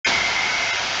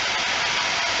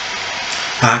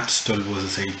Acts 12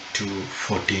 verses 8 to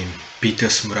 14.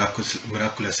 Peter's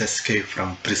miraculous escape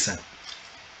from prison.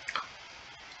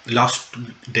 Last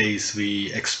days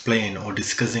we explained or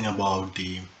discussing about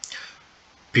the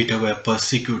Peter were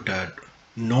persecuted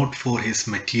not for his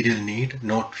material need,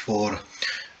 not for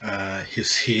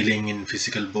his healing in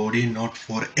physical body, not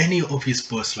for any of his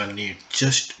personal need,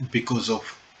 just because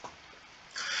of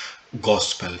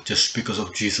gospel, just because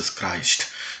of Jesus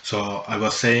Christ. So I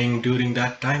was saying during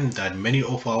that time that many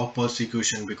of our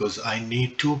persecution, because I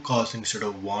need two cars instead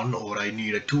of one, or I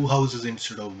need two houses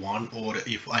instead of one, or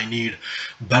if I need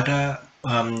better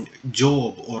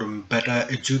job or better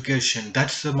education,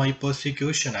 that's my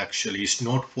persecution. Actually, it's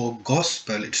not for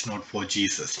gospel, it's not for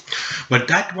Jesus, but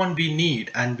that one we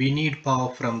need, and we need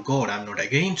power from God. I'm not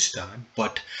against that,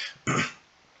 but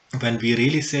when we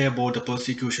really say about the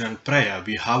persecution and prayer,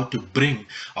 we have to bring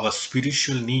our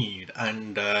spiritual need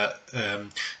and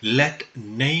let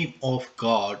name of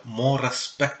God more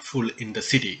respectful in the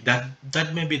city.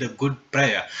 That may be the good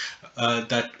prayer,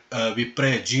 that we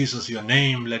pray, Jesus, your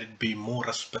name, let it be more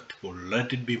respectful,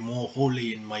 let it be more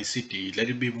holy in my city, let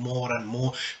it be more and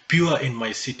more pure in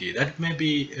my city. That may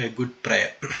be a good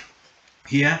prayer.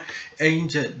 Here,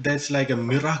 angel, that's like a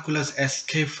miraculous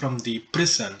escape from the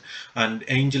prison, and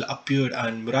angel appeared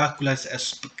and miraculous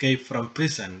escape from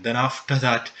prison. Then after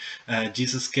that,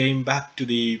 Jesus came back to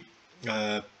the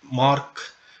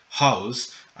Mark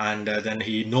house, and then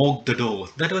he knocked the door.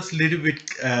 That was a little bit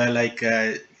like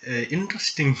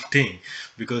interesting thing,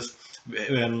 because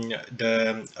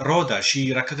the Rhoda,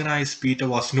 she recognized Peter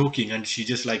was knocking, and she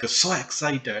just like so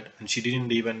excited, and she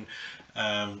didn't even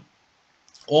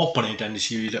open it, and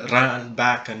she ran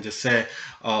back and just say,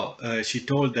 she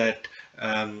told that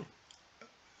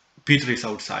Peter is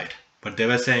outside, but they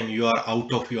were saying you are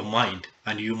out of your mind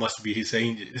and you must be his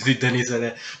angel. Then he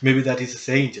said, maybe that is his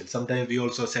angel. Sometimes we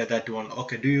also say that one,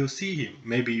 okay, do you see him?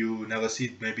 Maybe you never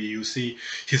see, maybe you see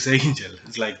his angel.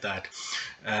 It's like that.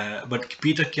 But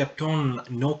Peter kept on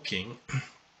knocking,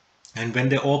 and when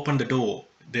they opened the door,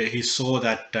 he saw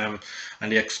that,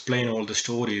 and he explained all the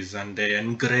stories, and they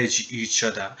encouraged each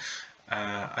other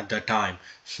at that time.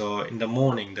 So in the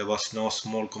morning there was no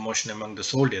small commotion among the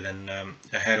soldiers, and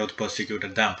Herod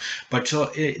persecuted them. But so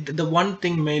the one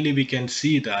thing mainly we can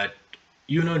see that,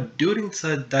 during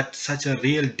such a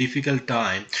real difficult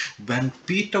time, when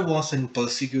Peter was in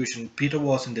persecution, Peter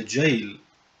was in the jail,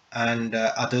 and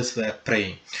others were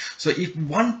praying. So if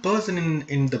one person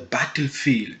in the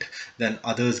battlefield, then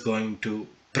others going to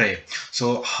pray.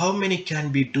 So how many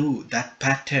can we do that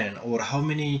pattern, or how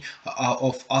many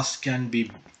of us can be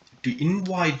to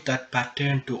invite that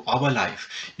pattern to our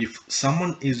life? If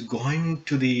someone is going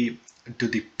to the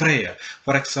prayer,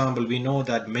 for example, we know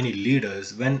that many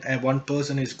leaders, when one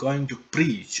person is going to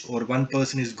preach, or one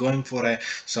person is going for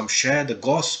some share the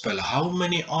gospel, how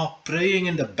many are praying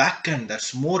in the back end?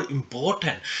 That's more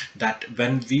important, that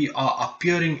when we are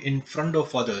appearing in front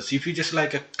of others, if you just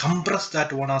like compress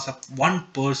that one as a one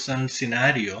person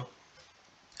scenario,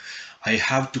 I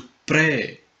have to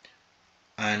pray,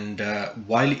 and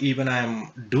while even I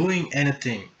am doing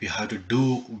anything, we have to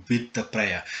do with the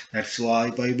prayer. That's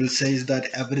why Bible says that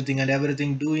everything and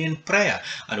everything do in prayer,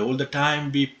 and all the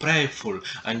time be prayerful,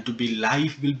 and to be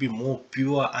life will be more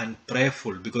pure and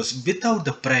prayerful, because without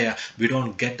the prayer we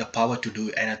don't get the power to do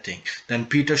anything. Then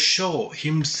Peter showed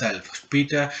himself,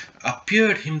 Peter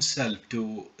appeared himself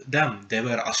to them. They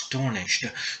were astonished.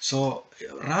 So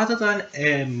rather than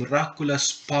a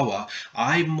miraculous power,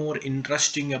 I'm more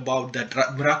interesting about that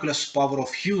miraculous power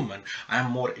of human.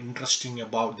 I'm more interesting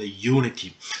about the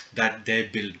unity that they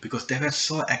built, because they were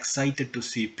so excited to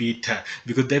see Peter,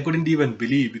 because they couldn't even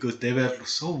believe, because they were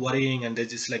so worrying, and they're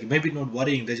just like, maybe not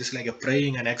worrying, they're just like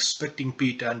praying and expecting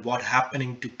Peter and what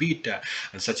happening to Peter.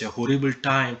 And such a horrible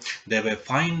time, they were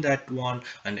find that one,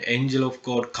 an angel of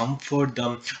God comfort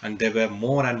them, and they were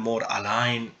more and more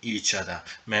align each other.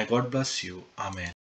 May God bless you. Amen.